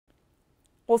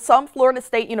Well, some Florida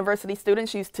State University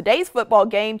students used today's football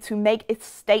game to make a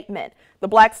statement. The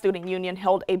Black Student Union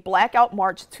held a blackout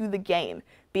march to the game.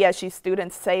 BSU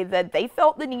students say that they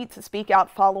felt the need to speak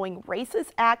out following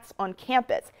racist acts on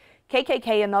campus.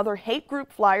 KKK and other hate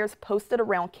group flyers posted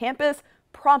around campus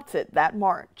prompted that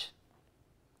march.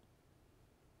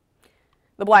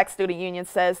 The Black Student Union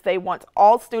says they want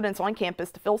all students on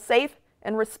campus to feel safe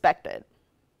and respected.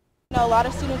 A lot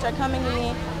of students are coming to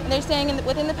me and they're saying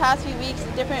within the past few weeks,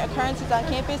 different occurrences on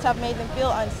campus have made them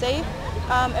feel unsafe.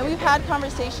 And we've had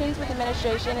conversations with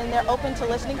administration and they're open to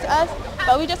listening to us,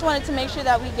 but we just wanted to make sure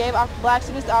that we gave our Black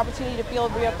students the opportunity to feel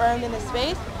reaffirmed in this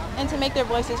space and to make their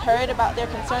voices heard about their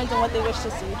concerns and what they wish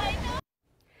to see.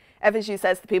 FSU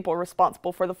says the people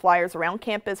responsible for the flyers around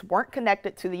campus weren't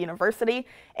connected to the university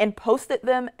and posted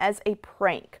them as a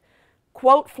prank.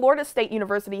 Quote, Florida State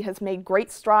University has made great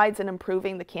strides in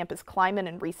improving the campus climate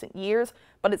in recent years,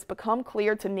 but it's become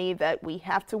clear to me that we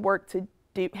have work to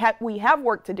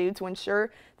do to ensure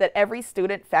that every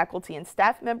student, faculty, and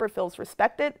staff member feels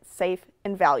respected, safe,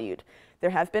 and valued. There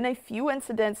have been a few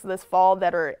incidents this fall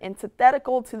that are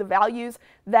antithetical to the values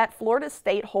that Florida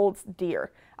State holds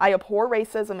dear. I abhor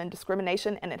racism and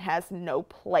discrimination, and it has no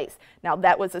place. Now,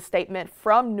 that was a statement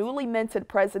from newly minted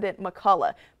President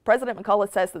McCullough. President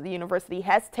McCullough says that the university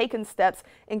has taken steps,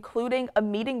 including a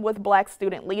meeting with Black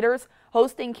student leaders,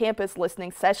 hosting campus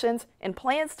listening sessions, and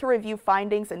plans to review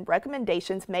findings and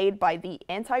recommendations made by the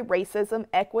Anti-Racism,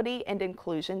 Equity, and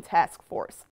Inclusion Task Force.